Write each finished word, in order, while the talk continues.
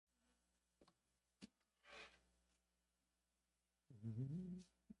Can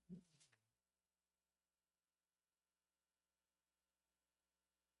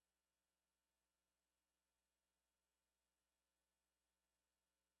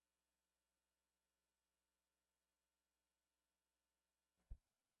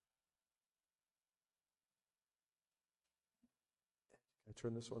I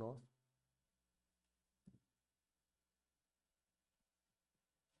turn this one off?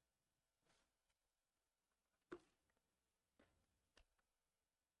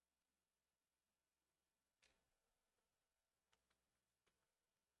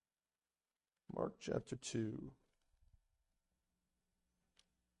 Mark chapter 2.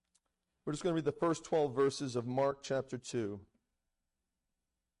 We're just going to read the first 12 verses of Mark chapter 2.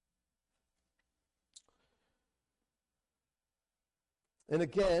 And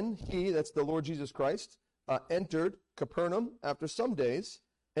again, he, that's the Lord Jesus Christ, entered Capernaum after some days,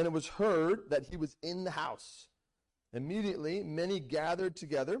 and it was heard that he was in the house. Immediately, many gathered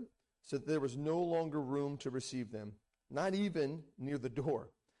together, so that there was no longer room to receive them, not even near the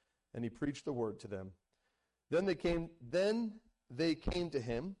door. And he preached the word to them. Then they came to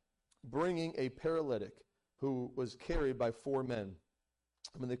him, bringing a paralytic who was carried by 4 men.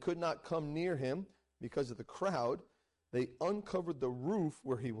 When they could not come near him because of the crowd, they uncovered the roof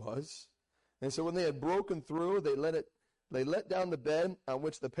where he was. And so when they had broken through, they let down the bed on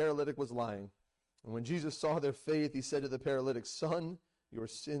which the paralytic was lying. And when Jesus saw their faith, he said to the paralytic, "Son, your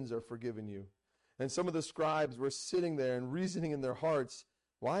sins are forgiven you." And some of the scribes were sitting there and reasoning in their hearts,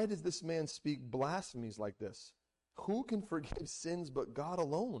 "Why does this man speak blasphemies like this? Who can forgive sins but God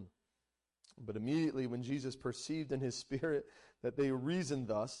alone?" But immediately when Jesus perceived in his spirit that they reasoned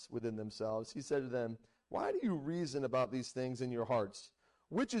thus within themselves, he said to them, "Why do you reason about these things in your hearts?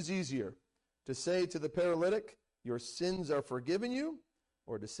 Which is easier, to say to the paralytic, 'Your sins are forgiven you,'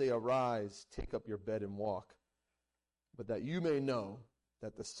 or to say, 'Arise, take up your bed and walk'? But that you may know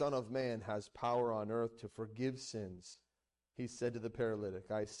that the Son of Man has power on earth to forgive sins," he said to the paralytic,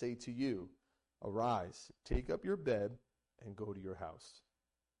 "I say to you, arise, take up your bed, and go to your house."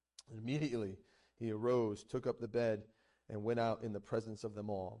 And immediately he arose, took up the bed, and went out in the presence of them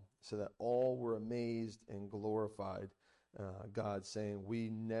all, so that all were amazed and glorified God, saying, "We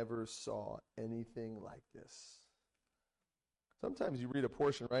never saw anything like this." Sometimes you read a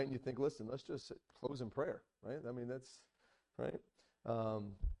portion, right, and you think, listen, let's just close in prayer, right? I mean, that's, right?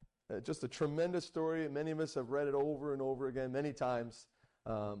 Just a tremendous story. Many of us have read it over and over again many times.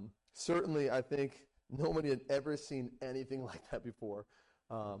 Certainly, I think nobody had ever seen anything like that before.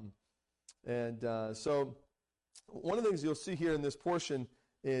 So one of the things you'll see here in this portion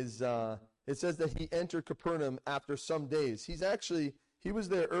is it says that he entered Capernaum after some days. He was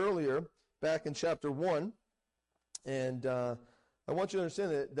there earlier, back in chapter 1, and I want you to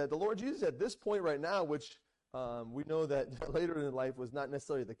understand that the Lord Jesus at this point right now, which we know that later in life was not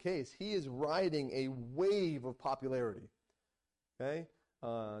necessarily the case, he is riding a wave of popularity. Okay?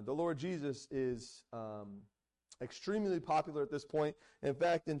 The Lord Jesus is extremely popular at this point. In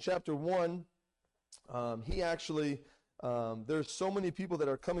fact, in chapter 1, he actually, there's so many people that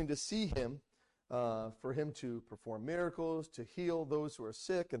are coming to see him for him to perform miracles, to heal those who are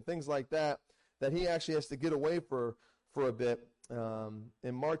sick and things like that, that he actually has to get away for a bit.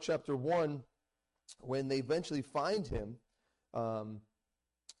 In Mark chapter 1, when they eventually find him, I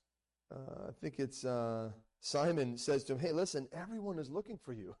think it's Simon says to him, "Hey, listen, everyone is looking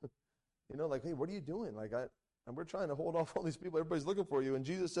for you." Like, "Hey, what are you doing? And we're trying to hold off all these people. Everybody's looking for you." And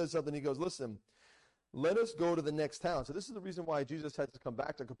Jesus says something. He goes, "Listen, let us go to the next town." So this is the reason why Jesus has to come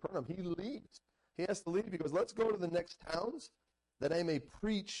back to Capernaum. He leaves. He has to leave. He goes, "Let's go to the next towns that I may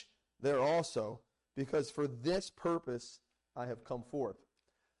preach there also, because for this purpose I have come forth."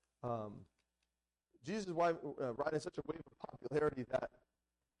 Jesus is riding such a wave of popularity that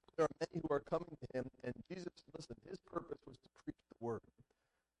there are many who are coming to him, and Jesus, listen, his purpose was to preach the word.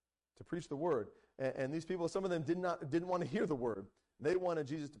 To preach the word. And these people, some of them didn't want to hear the word. They wanted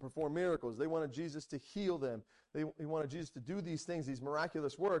Jesus to perform miracles. They wanted Jesus to heal them. They wanted Jesus to do these things, these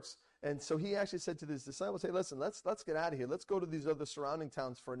miraculous works. And so he actually said to his disciples, "Hey, listen, let's get out of here. Let's go to these other surrounding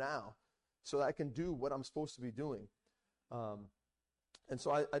towns for now, so that I can do what I'm supposed to be doing." And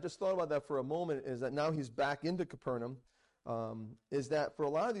so I just thought about that for a moment, is that now he's back into Capernaum, is that for a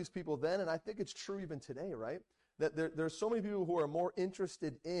lot of these people then, and I think it's true even today, right, that there's so many people who are more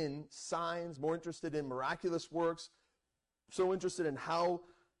interested in signs, more interested in miraculous works, so interested in how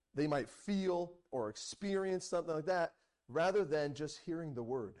they might feel or experience something like that, rather than just hearing the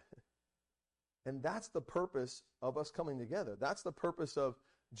word. And that's the purpose of us coming together. That's the purpose of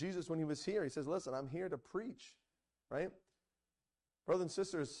Jesus when he was here. He says, "Listen, I'm here to preach," right? Brothers and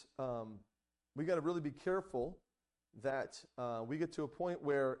sisters, we got to really be careful that we get to a point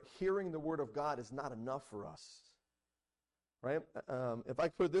where hearing the Word of God is not enough for us, right? If I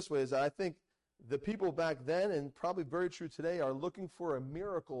put it this way, is I think the people back then, and probably very true today, are looking for a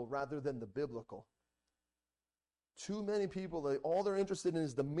miracle rather than the biblical. Too many people, all they're interested in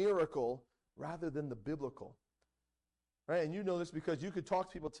is the miracle rather than the biblical. Right? And you know this because you could talk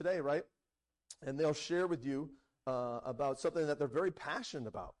to people today, right? And they'll share with you about something that they're very passionate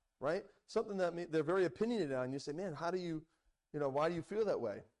about, right? Something that they're very opinionated on. And you say, man, how do you, why do you feel that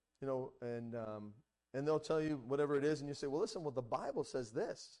way? And they'll tell you whatever it is. And you say, well, listen, the Bible says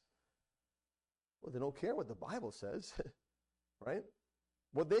this. Well, they don't care what the Bible says, right?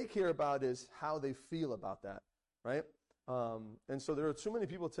 What they care about is how they feel about that, right? And so there are too many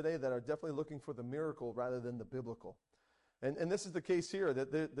people today that are definitely looking for the miracle rather than the biblical. And this is the case here,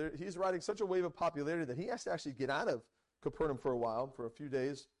 that he's riding such a wave of popularity that he has to actually get out of Capernaum for a while, for a few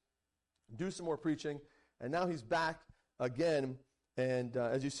days, do some more preaching, and now he's back again, and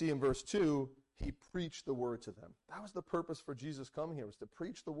as you see in verse 2, he preached the word to them. That was the purpose for Jesus coming here, was to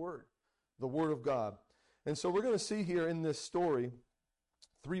preach the word of God. And so we're going to see here in this story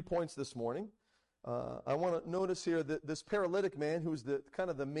 3 points this morning. I want to notice here that this paralytic man, who's the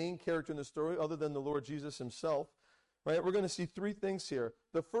kind of the main character in the story, other than the Lord Jesus himself, right? We're going to see 3 things here.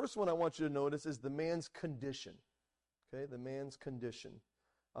 The first one I want you to notice is the man's condition. Okay, the man's condition.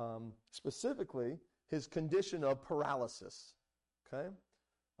 Specifically, his condition of paralysis. Okay,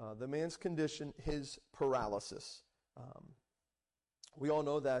 the man's condition, his paralysis. We all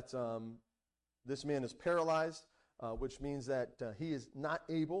know that this man is paralyzed, which means that he is not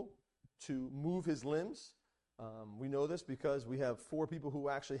able to move his limbs. We know this because we have 4 people who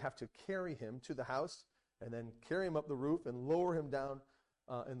actually have to carry him to the house and then carry him up the roof and lower him down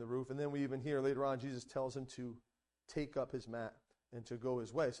in the roof. And then we even hear later on Jesus tells him to take up his mat and to go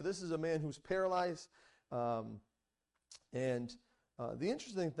his way. So this is a man who's paralyzed. And the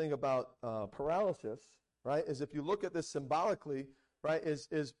interesting thing about paralysis, right, is if you look at this symbolically, right,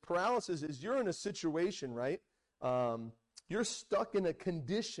 is paralysis is you're in a situation, right, you're stuck in a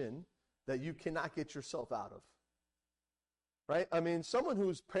condition that you cannot get yourself out of, right? I mean, someone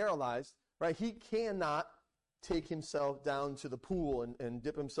who's paralyzed, right, he cannot take himself down to the pool and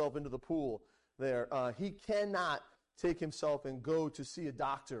dip himself into the pool there. He cannot take himself and go to see a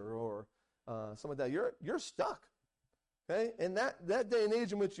doctor or something like that. You're stuck, okay? And that day and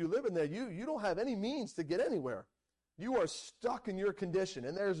age in which you live in there, you don't have any means to get anywhere. You are stuck in your condition,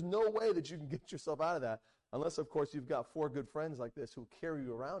 and there's no way that you can get yourself out of that unless, of course, you've got 4 good friends like this who carry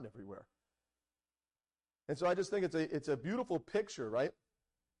you around everywhere. And so I just think it's a beautiful picture, right,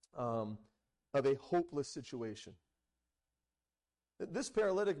 of a hopeless situation. This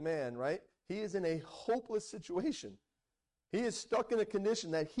paralytic man, right, he is in a hopeless situation. He is stuck in a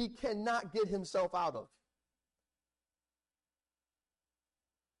condition that he cannot get himself out of.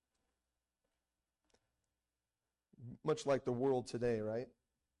 Much like the world today, right?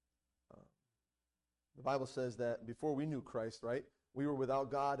 The Bible says that before we knew Christ, right, we were without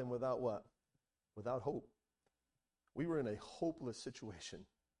God and without what? Without hope. We were in a hopeless situation.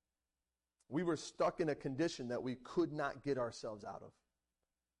 We were stuck in a condition that we could not get ourselves out of.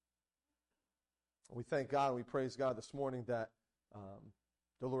 We thank God and we praise God this morning that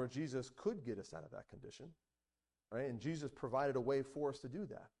the Lord Jesus could get us out of that condition, right? And Jesus provided a way for us to do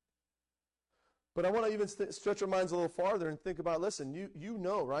that. But I want to even stretch our minds a little farther and think about, listen, you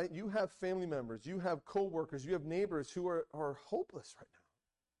know, right? You have family members, you have co-workers, you have neighbors who are hopeless right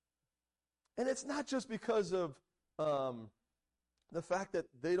now. And it's not just because of the fact that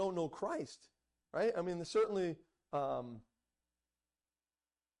they don't know Christ, right? I mean, certainly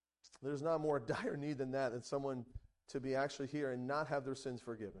there's not more dire need than that, than someone to be actually here and not have their sins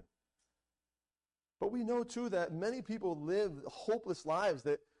forgiven. But we know, too, that many people live hopeless lives,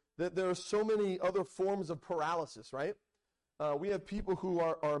 that there are so many other forms of paralysis, right? We have people who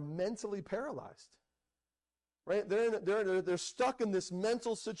are mentally paralyzed, right? They're stuck in this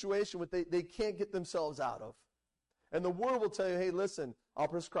mental situation that they can't get themselves out of. And the world will tell you, hey, listen, I'll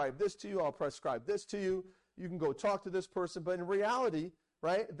prescribe this to you, I'll prescribe this to you, you can go talk to this person. But in reality,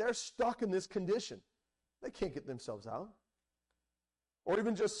 right, they're stuck in this condition. They can't get themselves out. Or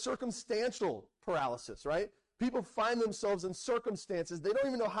even just circumstantial paralysis, right? People find themselves in circumstances, they don't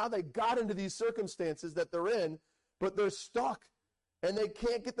even know how they got into these circumstances that they're in, but they're stuck, and they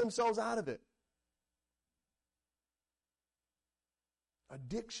can't get themselves out of it.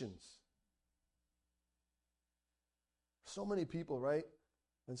 Addictions. So many people, right,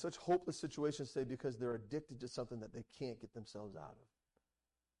 in such hopeless situations today because they're addicted to something that they can't get themselves out of.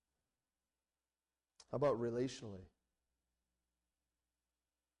 How about relationally?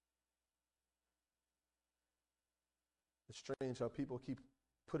 It's strange how people keep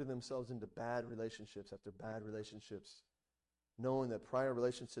putting themselves into bad relationships after bad relationships, knowing that prior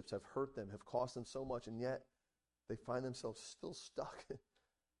relationships have hurt them, have cost them so much, and yet they find themselves still stuck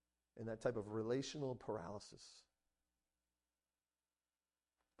in that type of relational paralysis.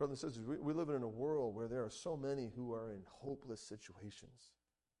 Brothers and sisters, we live in a world where there are so many who are in hopeless situations.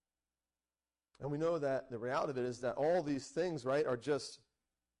 And we know that the reality of it is that all these things, right, are just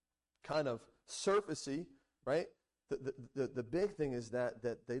kind of surfacey, right? The big thing is that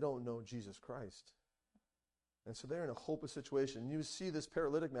they don't know Jesus Christ. And so they're in a hopeless situation. And you see this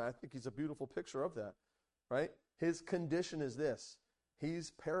paralytic man, I think he's a beautiful picture of that, right? His condition is this.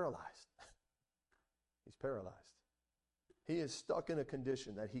 He's paralyzed. He's paralyzed. He is stuck in a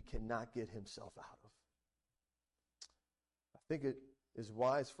condition that he cannot get himself out of. I think it is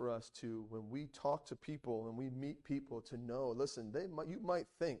wise for us to, when we talk to people and we meet people, to know, listen, you might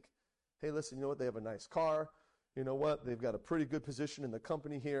think, hey, listen, you know what, they have a nice car. You know what, they've got a pretty good position in the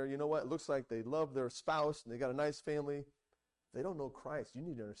company here. You know what, it looks like they love their spouse and they got a nice family. They don't know Christ. You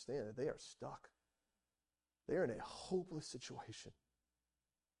need to understand that they are stuck. They are in a hopeless situation.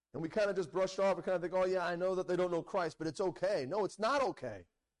 And we kind of just brush off and kind of think, oh yeah, I know that they don't know Christ, but it's okay. No, it's not okay.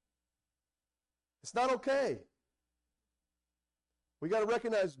 It's not okay. We got to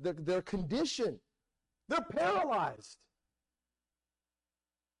recognize their condition. They're paralyzed.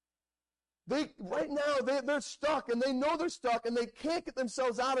 Right now, they're stuck, and they know they're stuck, and they can't get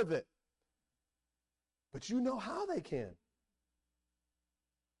themselves out of it. But you know how they can.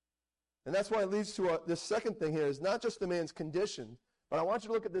 And that's why it leads to this second thing here, is not just the man's condition, but I want you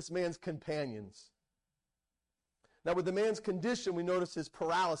to look at this man's companions. Now, with the man's condition, we notice his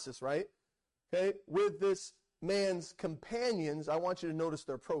paralysis, right? Okay? With this man's companions, I want you to notice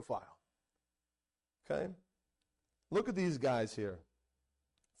their profile. Okay? Look at these guys here.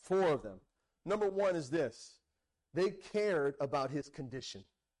 4 of them. Number 1 is this. They cared about his condition.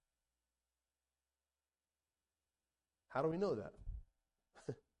 How do we know that?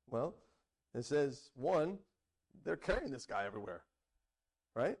 Well, it says, 1, they're carrying this guy everywhere.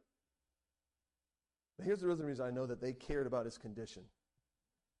 Right? But here's the reason I know that they cared about his condition.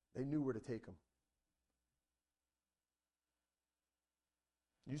 They knew where to take him.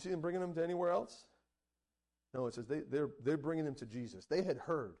 You see them bringing him to anywhere else? No, it says they're bringing him to Jesus. They had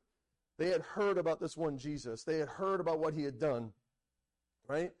heard. They had heard about this one Jesus. They had heard about what he had done.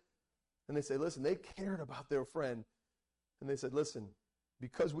 Right? And they say, listen, they cared about their friend. And they said, listen,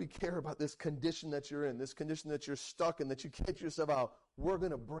 because we care about this condition that you're in, this condition that you're stuck in, that you can't get yourself out, we're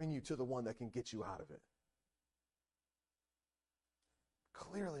going to bring you to the one that can get you out of it.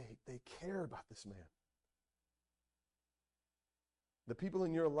 Clearly, they care about this man. The people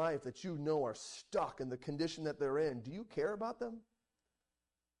in your life that you know are stuck in the condition that they're in, do you care about them?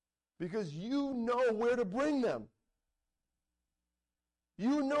 Because you know where to bring them.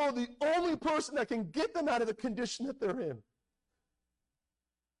 You know the only person that can get them out of the condition that they're in.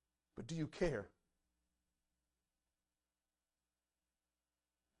 But do you care?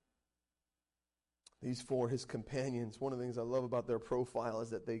 These 4, his companions, one of the things I love about their profile is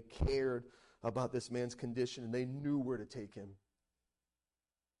that they cared about this man's condition and they knew where to take him.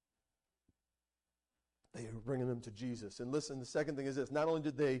 They were bringing him to Jesus. And listen, the second thing is this. Not only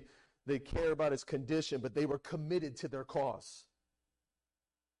did they care about his condition, but they were committed to their cause.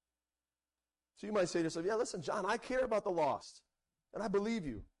 So you might say to yourself, yeah, listen, John, I care about the lost. And I believe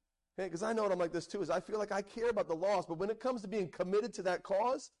you. Okay, because I know what I'm like this too, is I feel like I care about the lost, but when it comes to being committed to that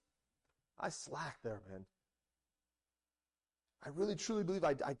cause, I slack there, man. I really, truly believe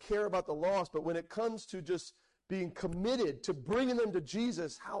I care about the lost, but when it comes to just being committed to bringing them to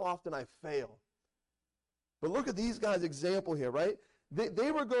Jesus, how often I fail. But look at these guys' example here, right?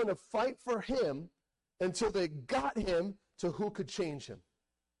 They were going to fight for him until they got him to who could change him.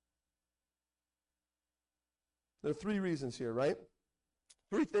 There are 3 reasons here, right?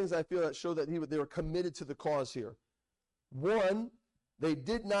 3 things I feel that show that they were committed to the cause here. 1, they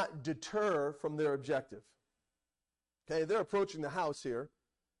did not deter from their objective. Okay, they're approaching the house here.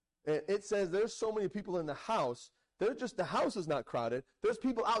 And it says there's so many people in the house. The house is not crowded. There's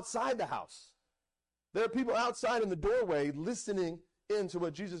people outside the house. There are people outside in the doorway listening into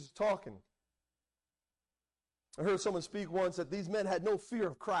what Jesus is talking. I heard someone speak once that these men had no fear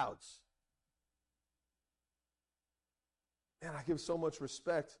of crowds. Man, I give so much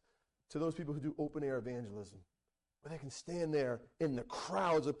respect to those people who do open-air evangelism, where they can stand there in the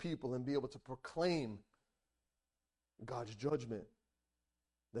crowds of people and be able to proclaim God's judgment,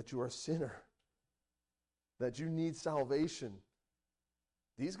 that you are a sinner, that you need salvation.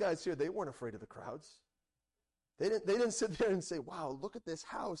 These guys here, they weren't afraid of the crowds. They didn't sit there and say, wow, look at this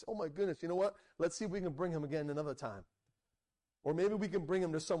house. Oh, my goodness. You know what? Let's see if we can bring him again another time. Or maybe we can bring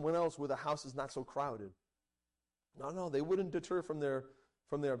them to someone else where the house is not so crowded. No, they wouldn't deter from their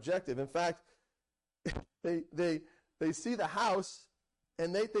objective. In fact, they see the house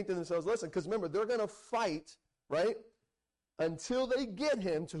and they think to themselves, listen, because remember, they're going to fight, right, until they get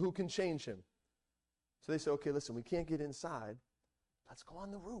him to who can change him. So they say, okay, listen, we can't get inside. Let's go on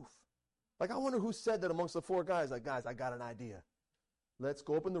the roof. Like, I wonder who said that amongst the four guys. Like, guys, I got an idea. Let's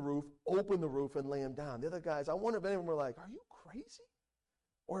go open the roof, and lay him down. The other guys, I wonder if any of them were like, are you crazy?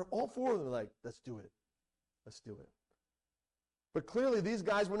 Or if all four of them were like, let's do it. Let's do it. But clearly, these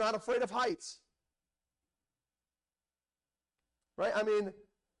guys were not afraid of heights. Right? I mean,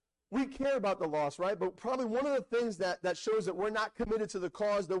 we care about the lost, right? But probably one of the things that shows that we're not committed to the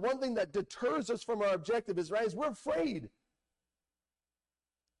cause, the one thing that deters us from our objective is we're afraid.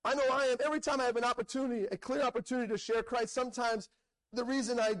 I know I am. Every time I have an opportunity, a clear opportunity to share Christ, sometimes the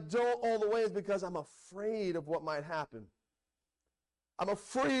reason I don't all the way is because I'm afraid of what might happen. I'm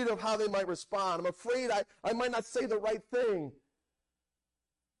afraid of how they might respond. I'm afraid I might not say the right thing.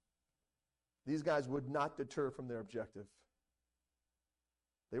 These guys would not deter from their objective.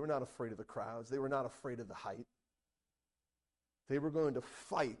 They were not afraid of the crowds. They were not afraid of the height. They were going to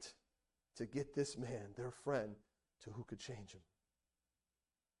fight to get this man, their friend, to who could change him.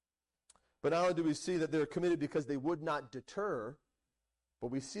 But not only do we see that they're committed because they would not deter,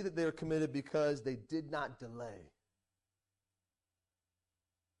 but we see that they're committed because they did not delay.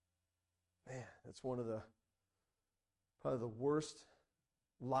 Man, that's one of probably the worst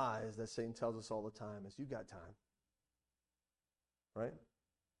lies that Satan tells us all the time is, you got time. Right?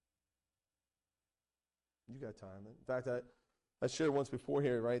 You got time. In fact, I shared once before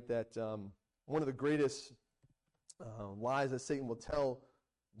here, right, that one of the greatest lies that Satan will tell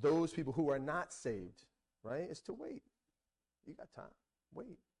those people who are not saved, right, is to wait. You got time.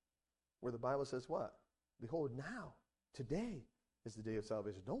 Wait. Where the Bible says what? Behold, now, today is the day of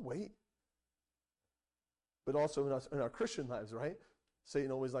salvation. Don't wait. But also in our Christian lives, right?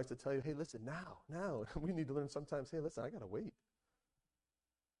 Satan always likes to tell you, hey, listen, now. We need to learn sometimes, hey, listen, I got to wait.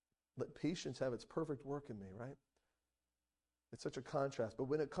 Let patience have its perfect work in me, right? It's such a contrast. But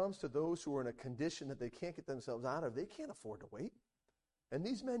when it comes to those who are in a condition that they can't get themselves out of, they can't afford to wait. And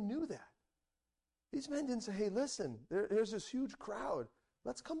these men knew that. These men didn't say, hey, listen, there's this huge crowd.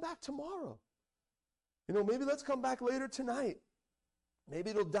 Let's come back tomorrow. Maybe let's come back later tonight.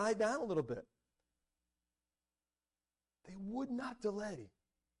 Maybe it'll die down a little bit. They would not delay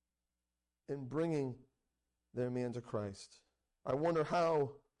in bringing their man to Christ. I wonder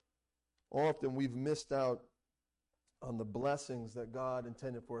how often we've missed out on the blessings that God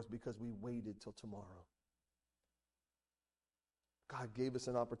intended for us because we waited till tomorrow. God gave us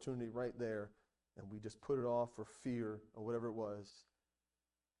an opportunity right there, and we just put it off for fear or whatever it was,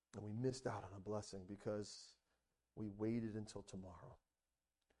 and we missed out on a blessing because we waited until tomorrow.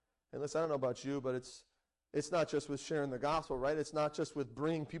 And listen, I don't know about you, but it's not just with sharing the gospel, right? It's not just with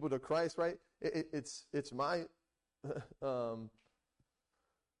bringing people to Christ, right? It's my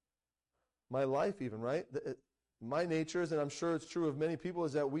my life even, right? My nature is, and I'm sure it's true of many people,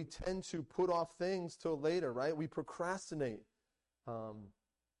 is that we tend to put off things till later, right? We procrastinate.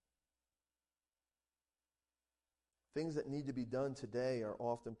 Things that need to be done today are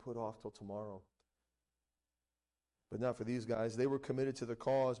often put off till tomorrow. But not for these guys. They were committed to the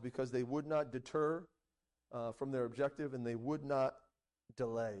cause because they would not deter from their objective, and they would not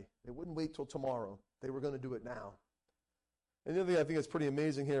delay. They wouldn't wait till tomorrow. They were going to do it now. And the other thing I think is pretty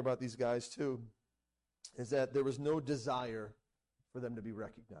amazing here about these guys too is that there was no desire for them to be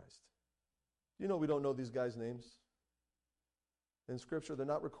recognized. We don't know these guys' names. In Scripture, they're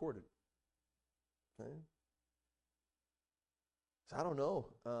not recorded. Okay? So I don't know.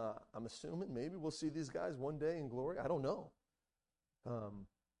 I'm assuming maybe we'll see these guys one day in glory. I don't know.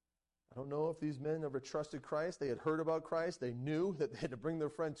 I don't know if these men ever trusted Christ. They had heard about Christ. They knew that they had to bring their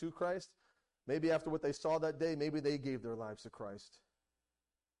friend to Christ. Maybe after what they saw that day, maybe they gave their lives to Christ.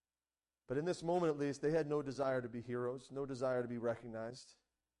 But in this moment, at least, they had no desire to be heroes, no desire to be recognized.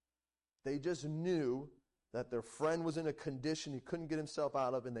 They just knew that their friend was in a condition he couldn't get himself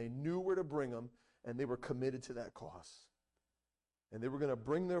out of, and they knew where to bring him, and they were committed to that cause. And they were going to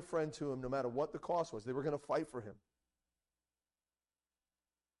bring their friend to him no matter what the cost was. They were going to fight for him.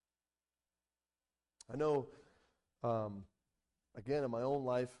 I know, again, in my own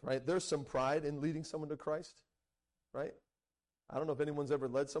life, right, there's some pride in leading someone to Christ, right? I don't know if anyone's ever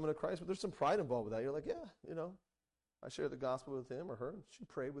led someone to Christ, but there's some pride involved with that. You're like, yeah, I shared the gospel with him or her, and she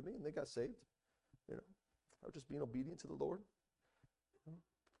prayed with me, and they got saved. I was just being obedient to the Lord.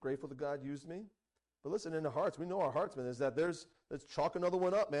 Grateful that God used me. But listen, in the hearts, we know our hearts, man, is that let's chalk another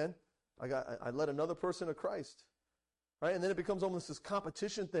one up, man. I led another person to Christ. right? And then it becomes almost this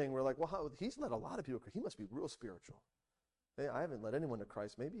competition thing. We're like, well, he's led a lot of people. He must be real spiritual. Hey, I haven't led anyone to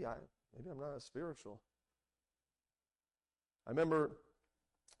Christ. Maybe I'm not as spiritual. I remember,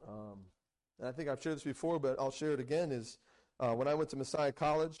 and I think I've shared this before, but I'll share it again, is when I went to Messiah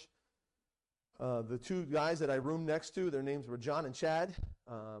College, the two guys that I roomed next to, their names were John and Chad.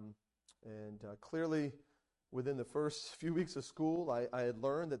 Clearly, within the first few weeks of school, I had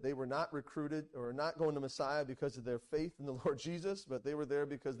learned that they were not recruited or not going to Messiah because of their faith in the Lord Jesus, but they were there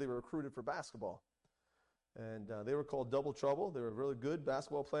because they were recruited for basketball. And they were called Double Trouble. They were really good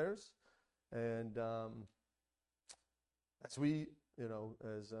basketball players. And as we,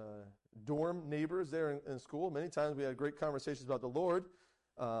 as dorm neighbors there in school, many times we had great conversations about the Lord,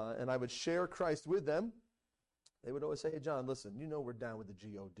 and I would share Christ with them. They would always say, hey, John, listen, we're down with the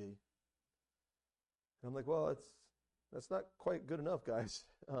G-O-D. And I'm like, well, that's not quite good enough, guys.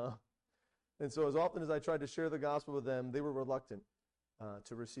 And so as often as I tried to share the gospel with them, they were reluctant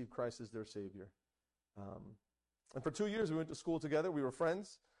to receive Christ as their Savior. And for 2 years, we went to school together. We were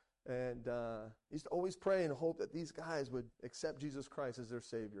friends. And used to always pray and hope that these guys would accept Jesus Christ as their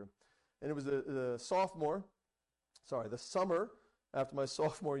Savior. And it was the summer after my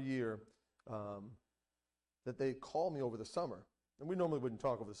sophomore year that they called me over the summer. And we normally wouldn't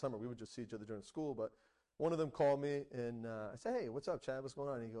talk over the summer. We would just see each other during school. But one of them called me, and I said, hey, what's up, Chad? What's going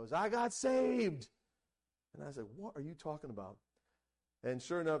on? And he goes, I got saved. And I said, what are you talking about? And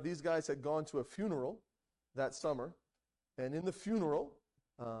sure enough, these guys had gone to a funeral that summer. And in the funeral,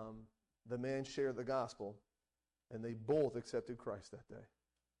 the man shared the gospel, and they both accepted Christ that day.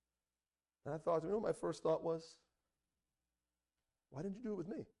 And I thought, what my first thought was? Why didn't you do it with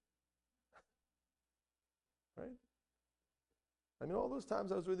me? Right? I mean, all those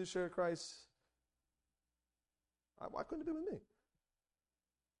times I was with you to share Christ, why couldn't it be with me?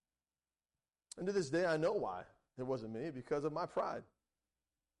 And to this day, I know why it wasn't me, because of my pride.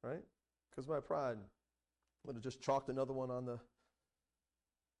 Right? Because of my pride. I would have just chalked another one on the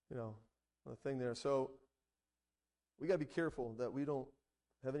thing there. So we got to be careful that we don't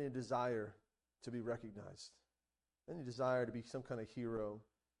have any desire to be recognized, any desire to be some kind of hero.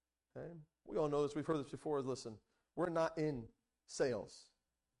 Okay? We all know this. We've heard this before. Listen, we're not in sales.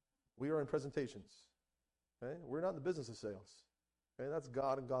 We are in presentations. Okay? We're not in the business of sales. Okay? That's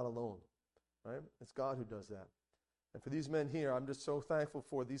God and God alone. Right? It's God who does that. And for these men here, I'm just so thankful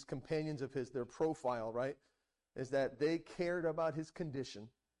for these companions of his, their profile, right, is that they cared about his condition,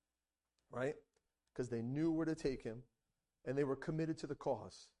 right, because they knew where to take him, and they were committed to the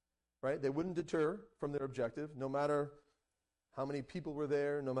cause, right? They wouldn't deter from their objective, no matter how many people were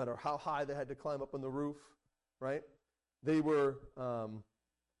there, no matter how high they had to climb up on the roof, right? They were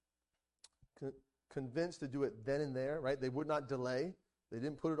convinced to do it then and there, right? They would not delay. They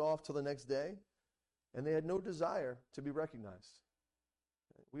didn't put it off till the next day. And they had no desire to be recognized.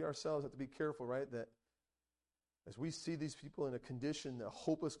 We ourselves have to be careful, right, that as we see these people in a condition, a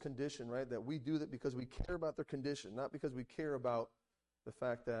hopeless condition, right, that we do that because we care about their condition, not because we care about the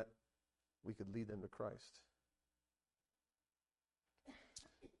fact that we could lead them to Christ.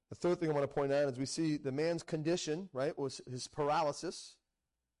 The third thing I want to point out is we see the man's condition, right, was his paralysis.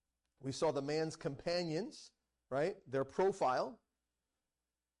 We saw the man's companions, right, their profile.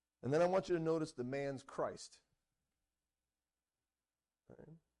 And then I want you to notice the man's Christ. Right?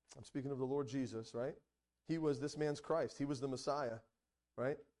 I'm speaking of the Lord Jesus, right? He was this man's Christ. He was the Messiah,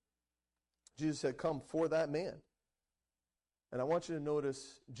 right? Jesus had come for that man. And I want you to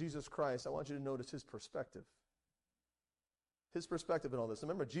notice Jesus Christ. I want you to notice his perspective. His perspective in all this.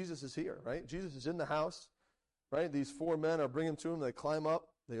 Remember, Jesus is here, right? Jesus is in the house, right? These four men are bringing him to him. They climb up.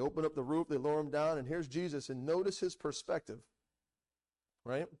 They open up the roof. They lower him down. And here's Jesus. And notice his perspective,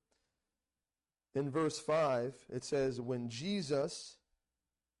 right? In verse 5, it says, when Jesus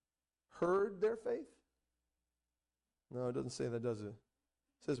heard their faith. No, it doesn't say that, does it?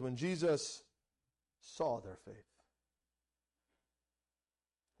 It says, when Jesus saw their faith.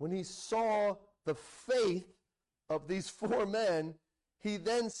 When he saw the faith of these four men, he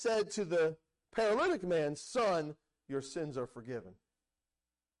then said to the paralytic man, son, your sins are forgiven.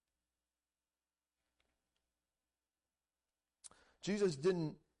 Jesus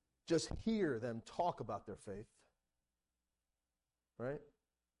didn't just hear them talk about their faith. Right?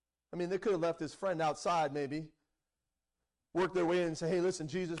 I mean, they could have left his friend outside maybe, worked their way in and say, hey, listen,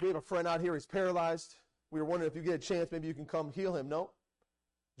 Jesus, we have a friend out here. He's paralyzed. We were wondering if you get a chance, maybe you can come heal him. No.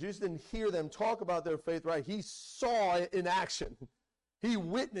 Jesus didn't hear them talk about their faith, right? He saw it in action. He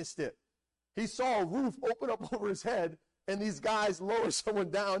witnessed it. He saw a roof open up over his head and these guys lower someone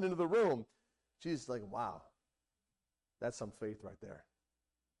down into the room. Jesus is like, wow, that's some faith right there.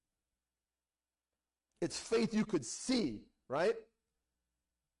 It's faith you could see, right?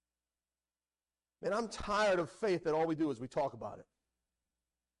 Man, I'm tired of faith that all we do is we talk about it.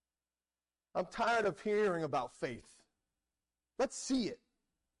 I'm tired of hearing about faith. Let's see it.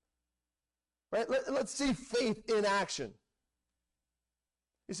 Right? Let's see faith in action.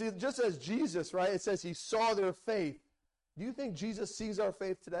 You see, just as Jesus, right, it says he saw their faith. Do you think Jesus sees our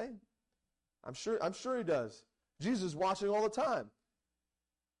faith today? I'm sure he does. Jesus is watching all the time.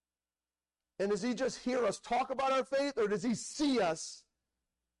 And does he just hear us talk about our faith, or does he see us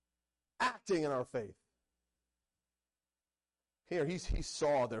acting in our faith? Here, he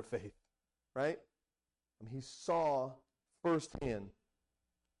saw their faith, right? He saw firsthand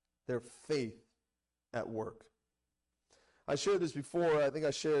their faith at work. I shared this before. I think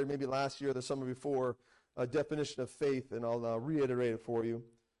I shared maybe last year or the summer before a definition of faith, and I'll reiterate it for you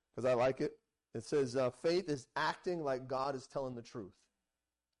because I like it. It says faith is acting like God is telling the truth,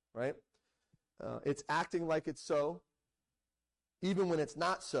 right? It's acting like it's so, even when it's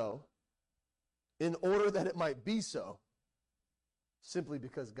not so, in order that it might be so, simply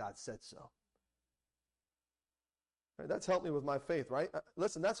because God said so. Right, that's helped me with my faith, right?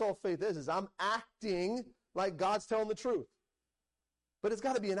 Listen, that's all faith is I'm acting like God's telling the truth. But it's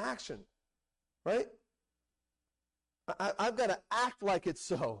got to be an action, right? I've got to act like it's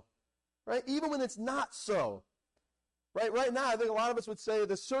so, right? Even when it's not so. Right now, I think a lot of us would say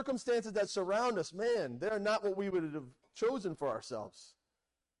the circumstances that surround us, man, they're not what we would have chosen for ourselves.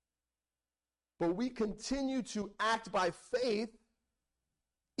 But we continue to act by faith,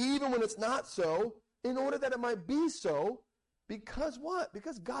 even when it's not so, in order that it might be so, because what?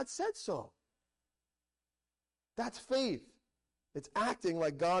 Because God said so. That's faith. It's acting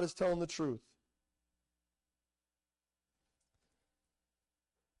like God is telling the truth.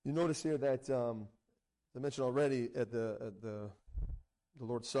 You notice here that I mentioned already at the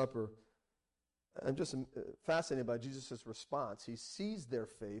Lord's Supper, I'm just fascinated by Jesus' response. He sees their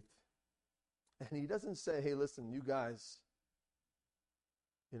faith, and he doesn't say, hey, listen, you guys,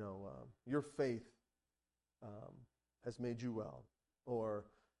 your faith has made you well. Or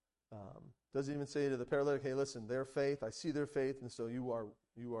doesn't even say to the paralytic, hey, listen, their faith, I see their faith, and so you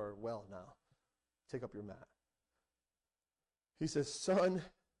are well now. Take up your mat. He says, son,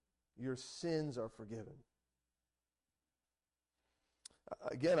 your sins are forgiven.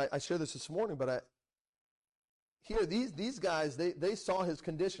 Again, I shared this morning, but here these guys, they saw his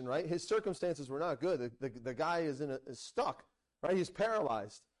condition, right? His circumstances were not good. The guy is stuck, right? He's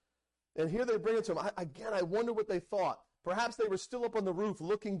paralyzed. And here they bring it to him. I wonder what they thought. Perhaps they were still up on the roof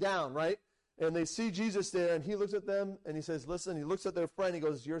looking down, right? And they see Jesus there, and he looks at them, and he says, listen, he looks at their friend, he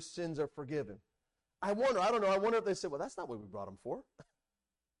goes, your sins are forgiven. I wonder if they said, well, that's not what we brought him for.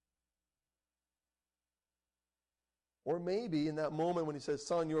 Or maybe in that moment when he says,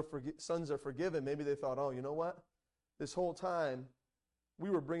 son, your sons are forgiven, maybe they thought, oh, you know what? This whole time,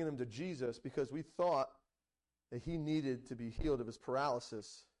 we were bringing him to Jesus because we thought that he needed to be healed of his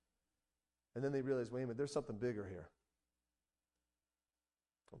paralysis. And then they realized, wait a minute, there's something bigger here.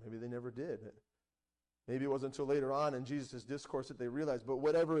 Well, maybe they never did. Maybe it wasn't until later on in Jesus' discourse that they realized. But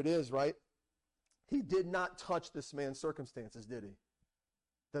whatever it is, right? He did not touch this man's circumstances, did he?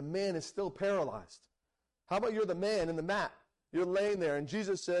 The man is still paralyzed. How about you're the man in the mat? You're laying there, and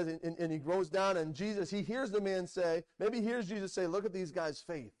Jesus says, and he goes down, and he hears the man say, maybe he hears Jesus say, look at these guys'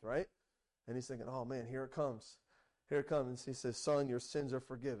 faith, right? And he's thinking, oh man, here it comes. Here it comes. He says, son, your sins are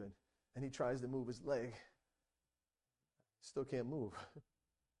forgiven. And he tries to move his leg. Still can't move.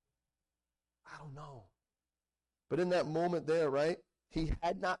 I don't know. But in that moment there, right, he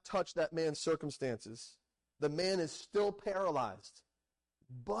had not touched that man's circumstances. The man is still paralyzed.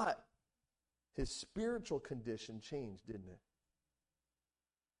 But his spiritual condition changed, didn't it?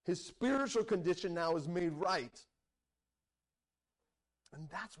 His spiritual condition now is made right. And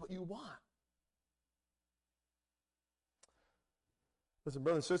that's what you want. Listen,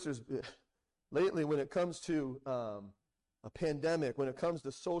 brothers and sisters, lately when it comes to a pandemic, when it comes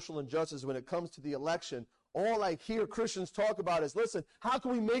to social injustice, when it comes to the election, all I hear Christians talk about is, listen, how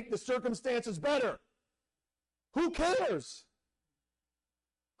can we make the circumstances better? Who cares?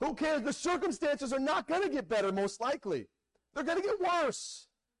 Who cares? The circumstances are not going to get better, most likely. They're going to get worse.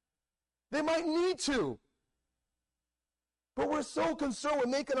 They might need to. But we're so concerned with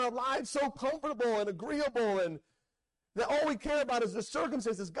making our lives so comfortable and agreeable, and that all we care about is the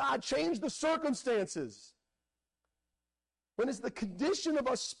circumstances. God, change the circumstances. When it's the condition of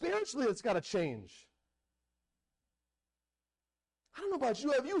us spiritually that's got to change. I don't know about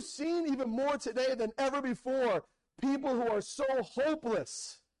you. Have you seen even more today than ever before people who are so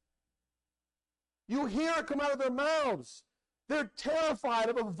hopeless? You hear it come out of their mouths. They're terrified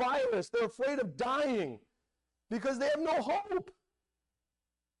of a virus. They're afraid of dying because they have no hope.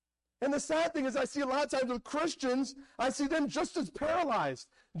 And the sad thing is I see a lot of times with Christians, I see them just as paralyzed,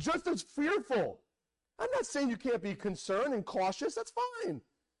 just as fearful. I'm not saying you can't be concerned and cautious. That's fine.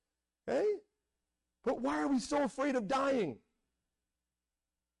 Okay? But why are we so afraid of dying?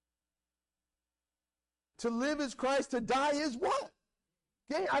 To live is Christ, to die is what?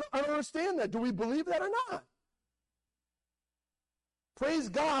 Okay? I don't understand that. Do we believe that or not? Praise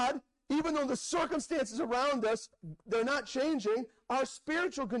God, even though the circumstances around us, they're not changing, our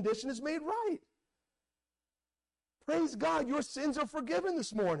spiritual condition is made right. Praise God, your sins are forgiven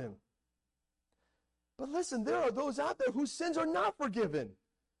this morning. But listen, there are those out there whose sins are not forgiven.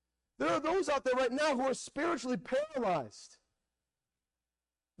 There are those out there right now who are spiritually paralyzed.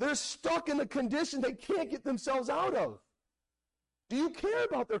 They're stuck in a condition they can't get themselves out of. Do you care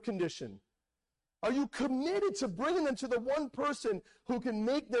about their condition? Are you committed to bringing them to the one person who can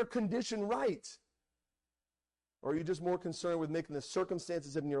make their condition right? Or are you just more concerned with making the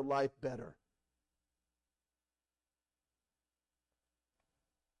circumstances in your life better?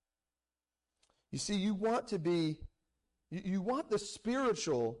 You see, you want the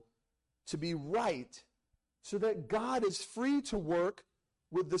spiritual to be right so that God is free to work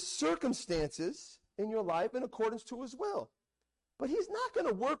with the circumstances in your life in accordance to his will. But he's not going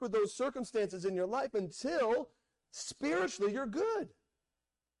to work with those circumstances in your life until spiritually you're good.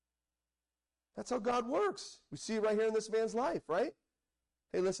 That's how God works. We see it right here in this man's life, right?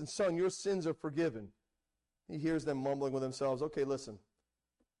 Hey, listen, son, your sins are forgiven. He hears them mumbling with themselves. Okay, listen.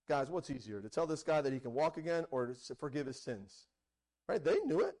 Guys, what's easier, to tell this guy that he can walk again or to forgive his sins? Right? They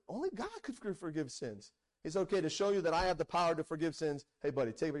knew it. Only God could forgive sins. It's okay to show you that I have the power to forgive sins. Hey,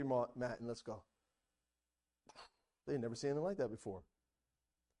 buddy, take up your mat and let's go. They had never seen anything like that before.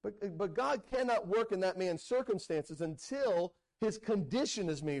 But God cannot work in that man's circumstances until his condition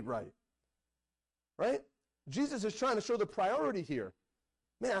is made right. Right? Jesus is trying to show the priority here.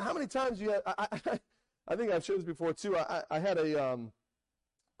 Man, how many times do you have, I think I've shared this before too. I had a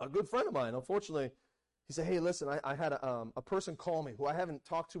good friend of mine, unfortunately, he said, hey, listen, I had a person call me who I haven't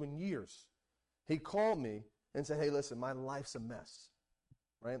talked to in years. He called me and said, hey, listen, my life's a mess.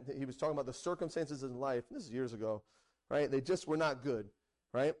 Right? He was talking about the circumstances in life. This is years ago. Right? They just were not good.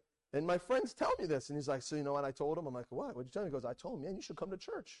 Right? And my friends tell me this. And he's like, so you know what I told him? I'm like, what? What'd you tell me? He goes, I told him, man, you should come to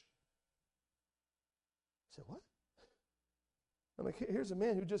church. I said, what? I'm like, here's a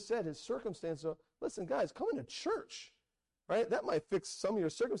man who just said his circumstances are, listen, guys, coming to church. Right? That might fix some of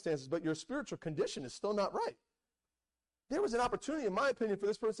your circumstances, but your spiritual condition is still not right. There was an opportunity, in my opinion, for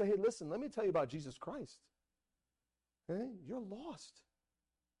this person to say, hey, listen, let me tell you about Jesus Christ. Okay? You're lost.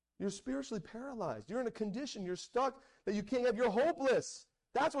 You're spiritually paralyzed. You're in a condition, you're stuck, that you can't have, you're hopeless.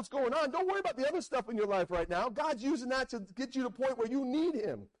 That's what's going on. Don't worry about the other stuff in your life right now. God's using that to get you to the point where you need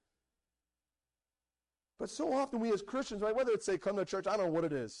him. But so often we as Christians, right, whether it's say come to church, I don't know what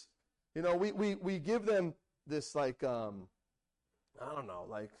it is. You know, we give them this like, I don't know,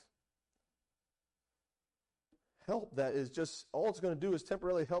 like help that is just, all it's going to do is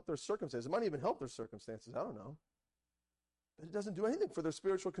temporarily help their circumstances. It might even help their circumstances. I don't know. But it doesn't do anything for their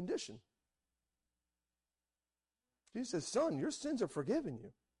spiritual condition. Jesus says, son, your sins are forgiven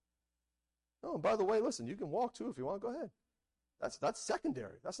you. Oh, and by the way, listen, you can walk too if you want. Go ahead. That's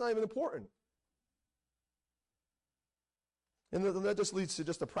secondary. That's not even important. And that just leads to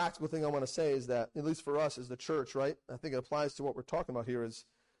just a practical thing I want to say is that, at least for us as the church, right? I think it applies to what we're talking about here is,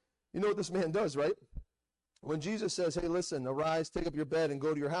 you know what this man does, right? When Jesus says, hey, listen, arise, take up your bed, and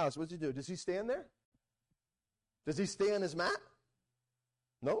go to your house, what does he do? Does he stand there? Does he stay on his mat?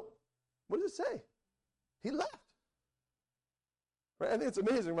 No. What does it say? He left. Right? I think it's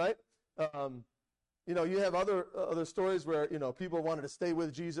amazing, right? You know, you have other stories where, you know, people wanted to stay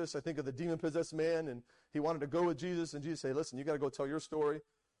with Jesus. I think of the demon-possessed man, and he wanted to go with Jesus, and Jesus said, listen, you got to go tell your story.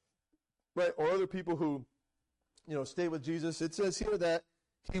 Right? Or other people who, you know, stay with Jesus. It says here that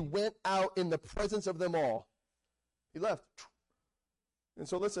he went out in the presence of them all. He left. And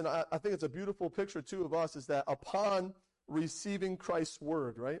so listen, I think it's a beautiful picture too of us is that upon receiving Christ's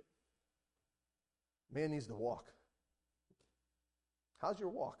word, right? Man needs to walk. How's your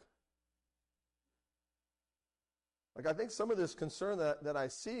walk? Like I think some of this concern that I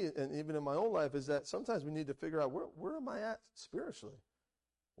see, and even in my own life, is that sometimes we need to figure out where am I at spiritually?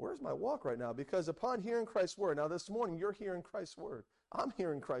 Where's my walk right now? Because upon hearing Christ's word, now this morning you're hearing Christ's word. I'm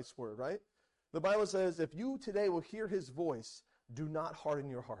hearing Christ's word, right? The Bible says, if you today will hear his voice, do not harden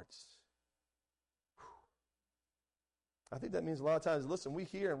your hearts. Whew. I think that means a lot of times, listen, we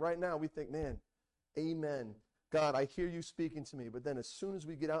hear, and right now we think, man, amen. God, I hear you speaking to me. But then as soon as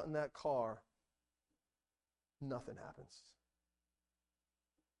we get out in that car, nothing happens.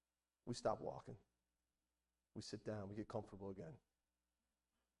 we stop walking. We sit down. We get comfortable again.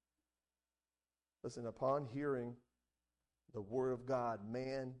 Listen, upon hearing the word of God,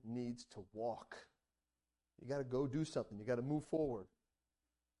 man needs to walk. You got to go do something. You got to move forward.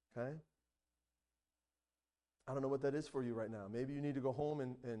 Okay? I don't know what that is for you right now. Maybe you need to go home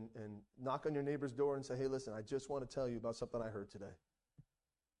and knock on your neighbor's door and say, hey, listen, I just want to tell you about something I heard today.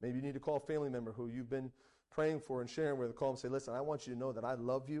 Maybe you need to call a family member who you've been praying for and sharing with. Call them and say, listen, I want you to know that I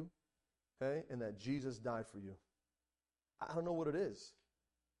love you, okay, and that Jesus died for you. I don't know what it is.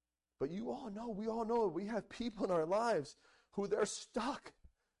 But you all know, we all know, we have people in our lives who they're stuck.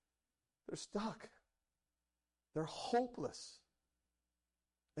 They're stuck. They're hopeless.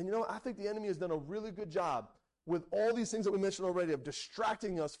 And you know, I think the enemy has done a really good job with all these things that we mentioned already of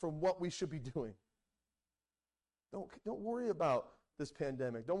distracting us from what we should be doing. Don't worry about this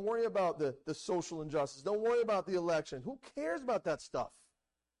pandemic. Don't worry about the social injustice. Don't worry about the election. Who cares about that stuff?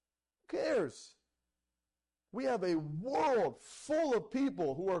 Who cares? We have a world full of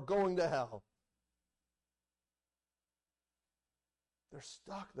people who are going to hell. They're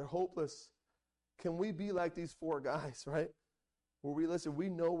stuck. They're hopeless. Can we be like these four guys, right? Where we listen, we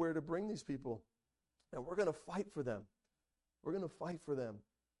know where to bring these people. And we're going to fight for them. We're going to fight for them.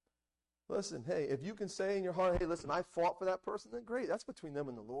 Listen, hey, if you can say in your heart, hey, listen, I fought for that person, then great. That's between them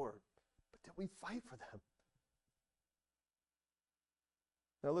and the Lord. But did we fight for them?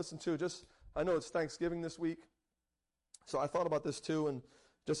 Now listen, too, I know it's Thanksgiving this week, so I thought about this too, and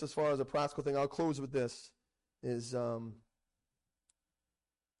just as far as a practical thing, I'll close with this, is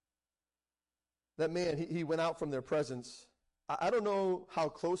that man, he went out from their presence. I don't know how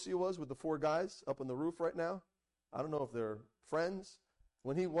close he was with the four guys up on the roof right now. I don't know if they're friends.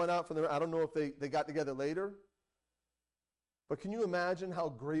 When he went out from there, I don't know if they got together later. But can you imagine how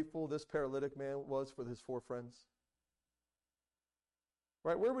grateful this paralytic man was for his four friends?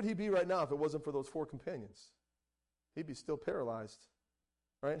 Right? Where would he be right now if it wasn't for those four companions? He'd be still paralyzed,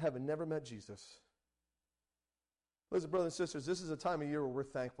 right? Having never met Jesus. Listen, brothers and sisters, this is a time of year where we're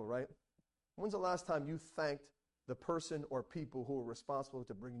thankful, right? When's the last time you thanked the person or people who were responsible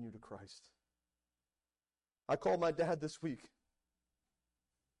to bringing you to Christ? I called my dad this week.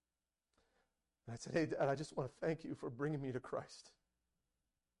 And I said, hey, Dad, I just want to thank you for bringing me to Christ.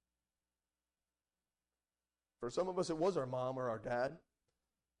 For some of us, it was our mom or our dad.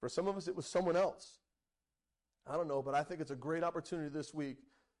 For some of us, it was someone else. I don't know, but I think it's a great opportunity this week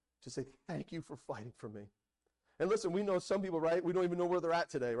to say thank you for fighting for me. And listen, we know some people, right? We don't even know where they're at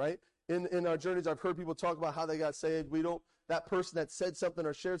today, right? In our journeys, I've heard people talk about how they got saved. That person that said something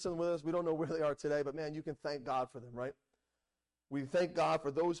or shared something with us, we don't know where they are today, but man, you can thank God for them, right? We thank God for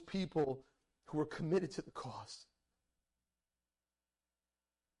those people who were committed to the cause.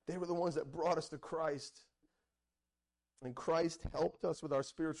 They were the ones that brought us to Christ. And Christ helped us with our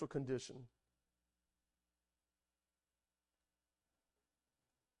spiritual condition.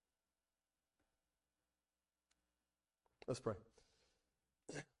 Let's pray.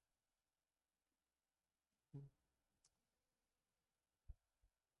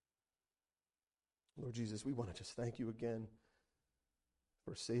 Lord Jesus, we want to just thank you again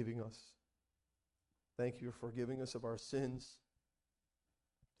for saving us. Thank you for forgiving us of our sins.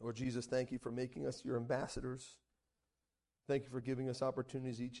 Lord Jesus, thank you for making us your ambassadors. Thank you for giving us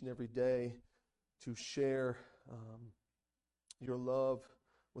opportunities each and every day to share your love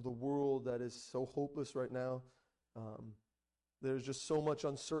with a world that is so hopeless right now. There's just so much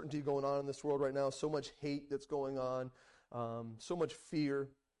uncertainty going on in this world right now, so much hate that's going on, so much fear.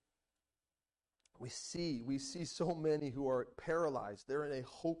 We see so many who are paralyzed. They're in a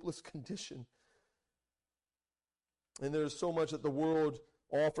hopeless condition. And there's so much that the world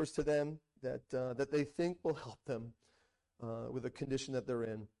offers to them that they think will help them with the condition that they're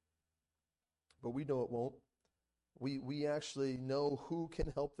in. But we know it won't. We actually know who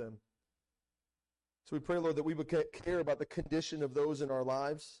can help them. So we pray, Lord, that we would care about the condition of those in our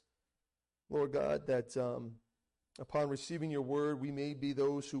lives. Lord God, that upon receiving your word, we may be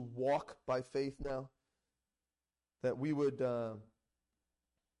those who walk by faith now. That we would,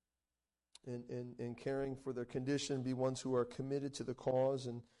 in caring for their condition, be ones who are committed to the cause,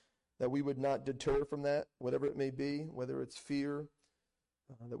 and that we would not deter from that, whatever it may be, whether it's fear,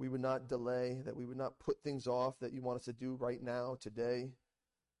 that we would not delay, that we would not put things off that you want us to do right now, today.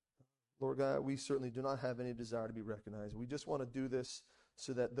 Lord God, we certainly do not have any desire to be recognized. We just want to do this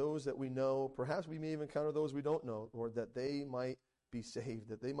so that those that we know, perhaps we may even encounter those we don't know, Lord, that they might be saved,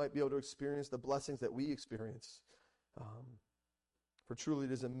 that they might be able to experience the blessings that we experience. For truly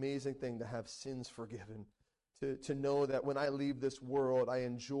it is an amazing thing to have sins forgiven, to know that when I leave this world, I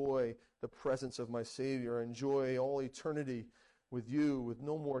enjoy the presence of my Savior, I enjoy all eternity with you, with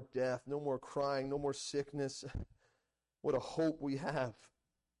no more death, no more crying, no more sickness. What a hope we have.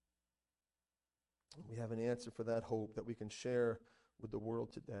 We have an answer for that hope that we can share with the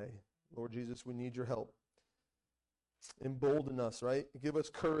world today. Lord Jesus, we need your help. Embolden us, right? Give us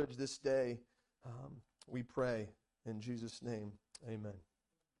courage this day. We pray in Jesus' name. Amen.